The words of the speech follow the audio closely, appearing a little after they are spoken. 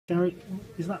Gary,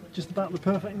 is that just about the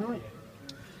perfect night?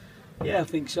 Yeah, I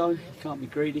think so. You can't be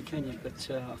greedy, can you? But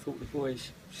I thought the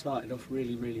boys started off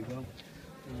really, really well.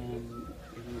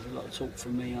 There was a lot of talk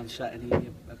from me on Saturday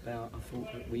about I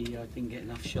thought that we didn't get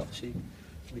enough shots in,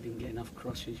 we didn't get enough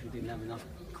crosses, we didn't have enough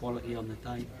quality on the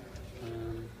day.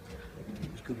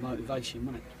 It was good motivation,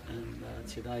 wasn't it? And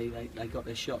today they got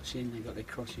their shots in, they got their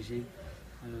crosses in.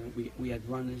 We had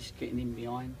runners getting in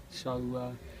behind,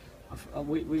 so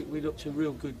we looked a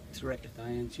real good threat today.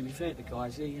 And to be fair to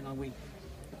Guiseley, you know,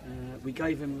 we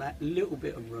gave them that little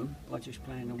bit of room by just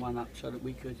playing the one up so that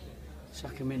we could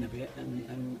suck them in a bit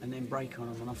and then break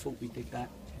on them. And I thought we did that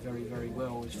very, very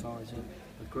well as far as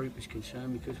a group is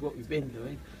concerned, because what we've been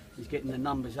doing is getting the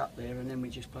numbers up there and then we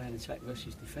just play an attack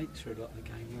versus defence for a lot of the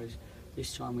game. Whereas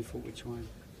this time we thought we'd try and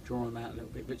draw them out a little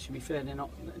bit. But to be fair,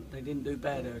 they didn't do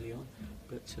bad early on,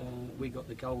 but we got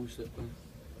the goals that were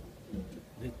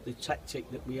the tactic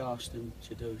that we asked them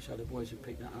to do. So the boys have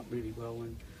picked that up really well.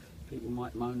 And people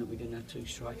might moan that we didn't have two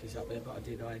strikers up there, but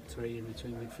I had three, and the two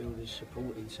midfielders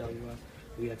supporting, so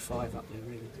we had five up there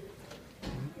really.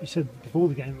 You said before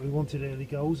the game that we wanted early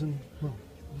goals, and well,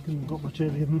 we couldn't have got much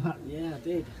earlier than that. Yeah, I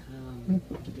did.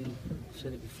 I've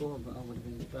said it before, but I would have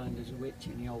been burned as a witch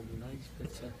in the olden days.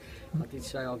 But I did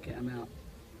say I'll get them out,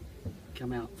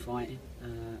 come out fighting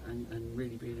and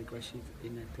really being aggressive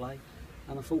in their play,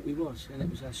 and I thought we was, and it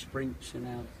was our sprints and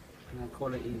our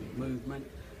quality movement.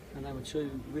 And they were two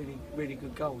really, really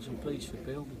good goals. I'm pleased for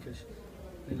Bill, because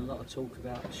there's been a lot of talk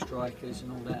about strikers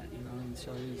and all that, you know, and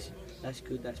so that's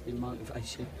good. That's been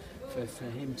motivation for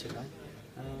him today.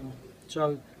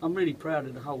 So I'm really proud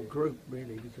of the whole group,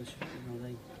 really, because you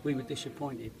know we were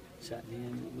disappointed Saturday,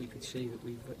 and we could see that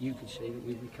you could see that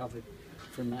we recovered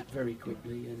from that very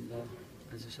quickly. And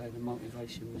as I say, the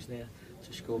motivation was there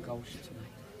to score goals today.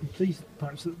 I'm pleased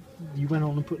perhaps that you went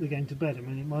on and put the game to bed. I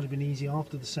mean, it might have been easy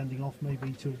after the sending off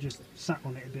maybe to have just sat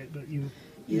on it a bit, but you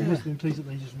must have been pleased that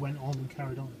they just went on and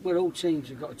carried on. Well, all teams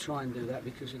have got to try and do that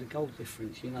because of the goal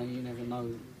difference. You know, you never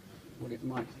know what it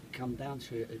might come down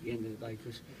to at the end of the day,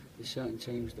 because there's certain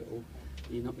teams that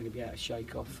you're not going to be able to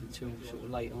shake off until sort of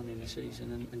late on in the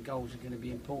season, and goals are going to be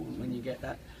important when you get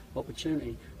that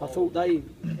opportunity. I thought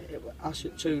us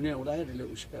at 2-0, they had a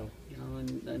little spell, you know,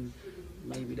 and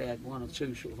maybe they had one or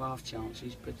two sort of half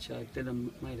chances, but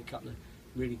Dylan made a couple of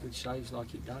really good saves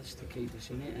like he does to keep us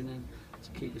in it, and then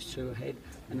to keep us two ahead.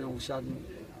 And then all of a sudden,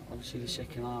 obviously the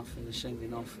second half and the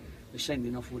sending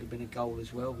off would have been a goal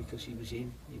as well, because he was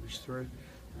in, he was through.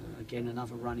 Again,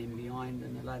 another run in behind,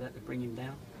 and the lad had to bring him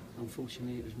down.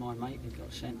 Unfortunately, it was my mate who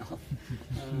got sent off.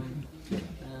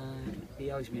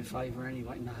 He owes me a favour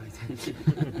anyway.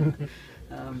 No,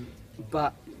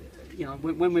 but you know,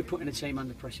 when we're putting a team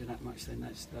under pressure that much, then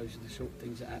those are the sort of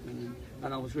things that happen.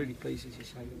 And I was really pleased, as you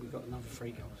say, that we got another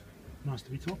 3 goals. Nice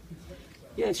to be top.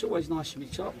 Yeah, it's always nice to be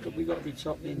top, but we've got to be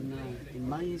top in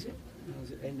May, is it?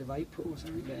 Was it the end of April or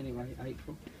something? But anyway,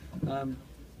 April.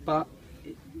 But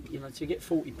you know, to get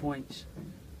 40 points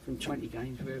from 20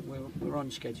 games, we're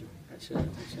on schedule. That's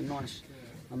a nice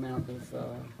amount of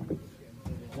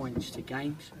points to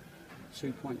games.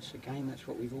 2 points a game, that's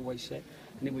what we've always said.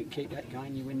 And if we can keep that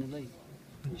going, you win the league.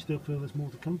 And you still feel there's more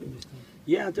to come from this team?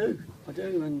 Yeah, I do.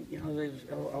 And you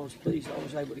know, I was pleased that I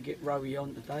was able to get Rowie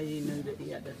on today. He knew that he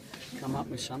had to come up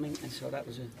with something, and so that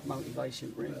was a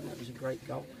motivation for him. That was a great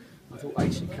goal. I thought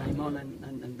Asa came on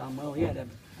and done well. He had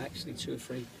actually 2 or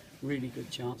 3 really good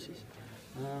chances.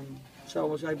 So I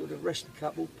was able to rest a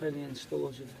couple. Pelly and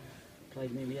Stores have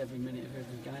played nearly every minute of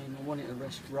every game. I wanted to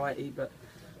rest Righty, but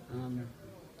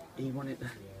he wanted to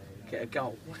get a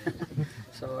goal.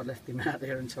 So I left him out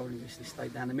there and told him just to stay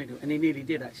down the middle. And he nearly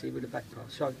did, actually, with a back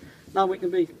pass. So, no, we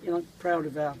can be, you know, proud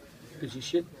of our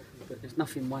position, but there's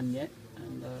nothing won yet.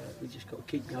 And we just got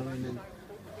to keep going. And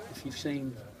if you've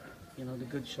seen, you know, the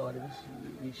good side of us,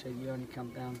 you said you only come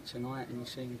down tonight and you've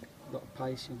seen a lot of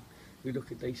pace, and we look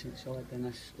a decent side, then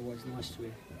that's always nice to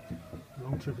hear.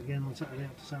 Long trip again on Saturday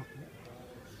up to South.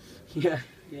 Yeah,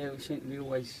 we seem to be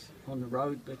always on the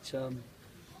road, but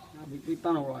we've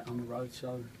done all right on the road,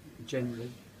 so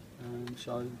generally.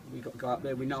 So we've got to go up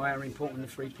there. We know how important the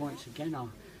 3 points again are.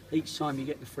 Each time you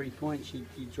get the 3 points, you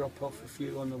drop off a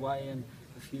few on the way, and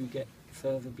a few get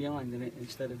further behind. And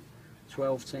instead of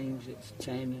 12 teams, it's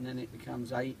 10, and then it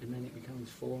becomes 8, and then it becomes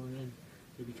 4, and then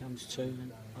it becomes 2,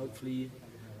 and hopefully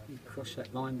you cross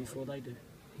that line before they do.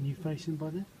 Can you face him by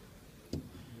then?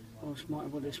 Oh, it's might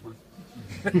well this one.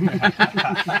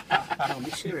 I'll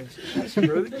be serious. That's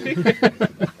rude.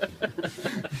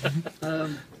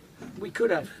 We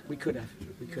could have.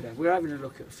 We're having a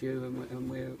look at a few, and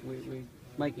we're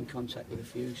making contact with a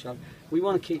few. So we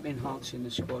want to keep enhancing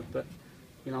the squad, but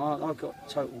you know, I've got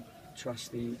total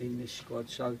trust in this squad.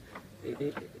 So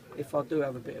if I do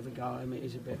have a bit of a go at them, it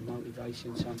is a bit of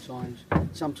motivation sometimes.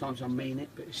 Sometimes I mean it,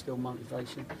 but it's still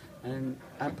motivation.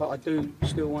 But I do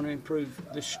still want to improve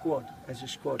the squad as a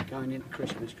squad going into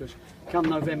Christmas, because come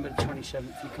November the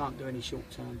 27th, you can't do any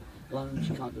short-term loans,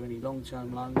 you can't do any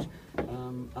long-term loans,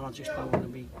 and I just don't want to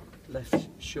be left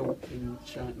short in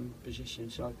certain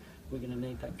positions. So we're going to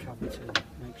need that cover to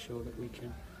make sure that we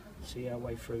can see our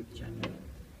way through to January.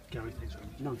 Gary, thanks very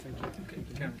much. No, thank you. Okay,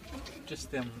 Gary,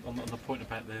 just on the point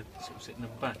about the sort of sitting them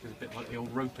back, it was a bit like the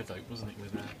old rope-a-dope, wasn't it,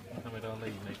 with Muhammad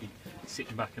Ali, maybe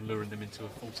sitting back and luring them into a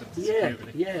false sense of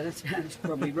security. Yeah, that's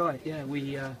probably right. Yeah,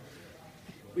 we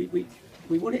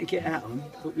wanted to get at them,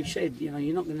 but we said, you know,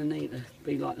 you're not going to need to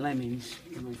be like lemmings,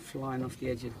 you know, flying off the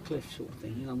edge of the cliff sort of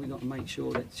thing. You know, we've got to make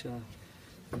sure that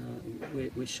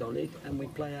we're solid and we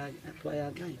play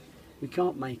our game. We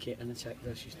can't make it an attack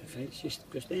versus defence, just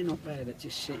because they're not bad at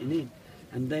just sitting in.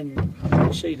 And then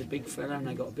you see the big fella, and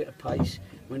they got a bit of pace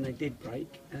when they did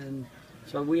break, and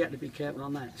so we had to be careful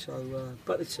on that. So,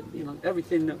 but it's, you know,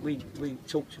 everything that we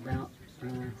talked about,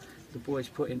 the boys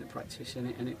put into practice,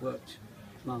 and it worked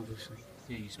marvellously.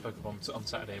 Yeah, you spoke on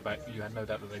Saturday about you had no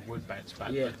doubt that they would bounce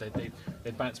back, Yeah. but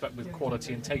they'd bounce back with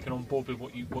quality and taken on board with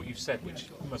what you've said, which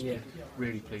must be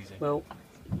really pleasing. Well,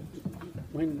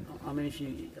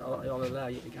 I'll allow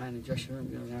you to go in the dressing room,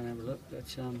 go and have a look,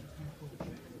 but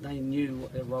they knew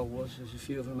what their role was. There's a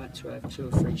few of them had to have 2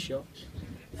 or 3 shots,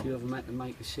 a few of them had to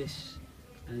make assists,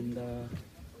 and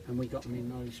we got them in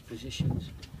those positions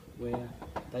where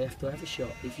they have to have a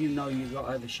shot. If you know you've got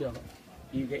to have a shot,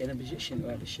 you get in a position to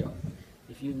have a shot.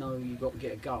 If you know you've got to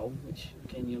get a goal, which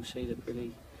again you'll see that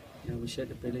Billy, you know, we said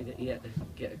to Billy that he had to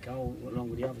get a goal along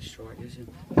with the other strikers, and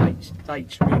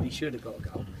Dates really should have got a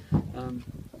goal.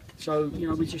 So, you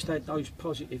know, we just had those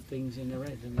positive things in their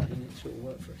head, and it sort of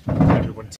worked for us.